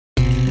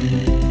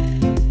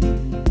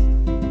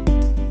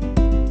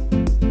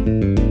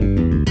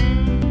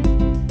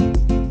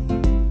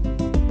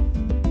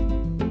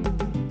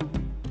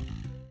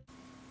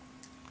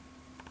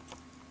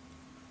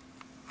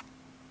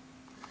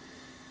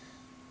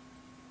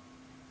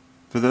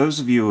For those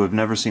of you who have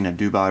never seen a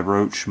Dubia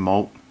roach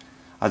molt,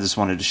 I just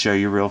wanted to show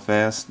you real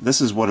fast. This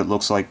is what it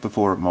looks like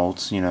before it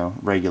molts, you know,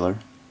 regular.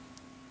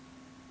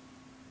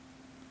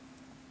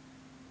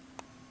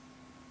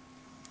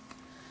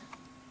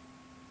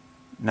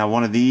 Now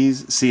one of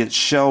these, see, its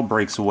shell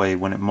breaks away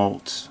when it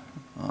molts,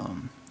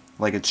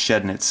 like it's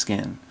shedding its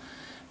skin.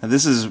 Now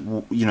this is,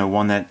 you know,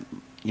 one that,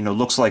 you know,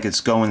 looks like it's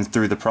going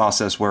through the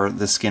process where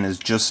the skin is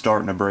just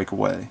starting to break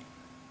away.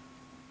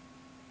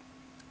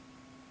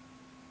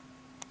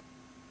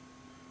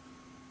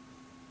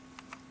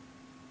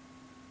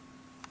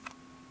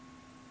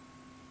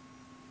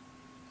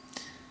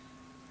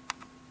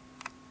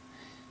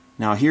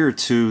 Now here are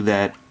two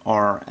that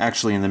are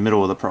actually in the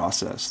middle of the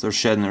process. They're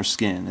shedding their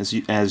skin.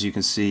 As you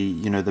can see,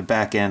 you know, the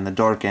back end, the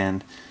dark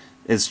end,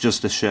 it's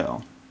just a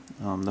shell.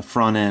 The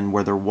front end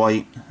where they're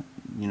white,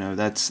 you know,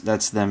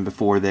 that's them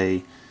before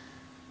they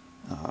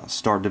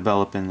start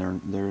developing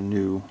their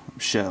new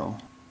shell.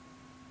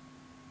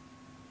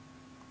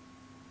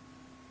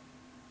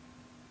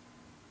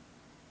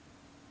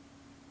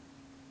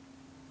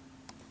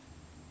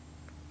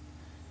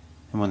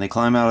 And when they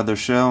climb out of their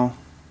shell,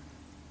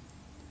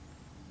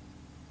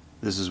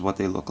 this is what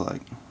they look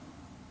like.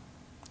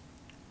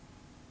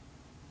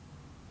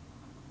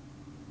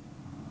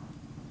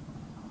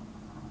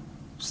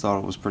 Just thought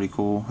it was pretty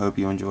cool. Hope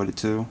you enjoyed it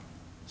too.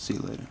 See you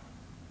later.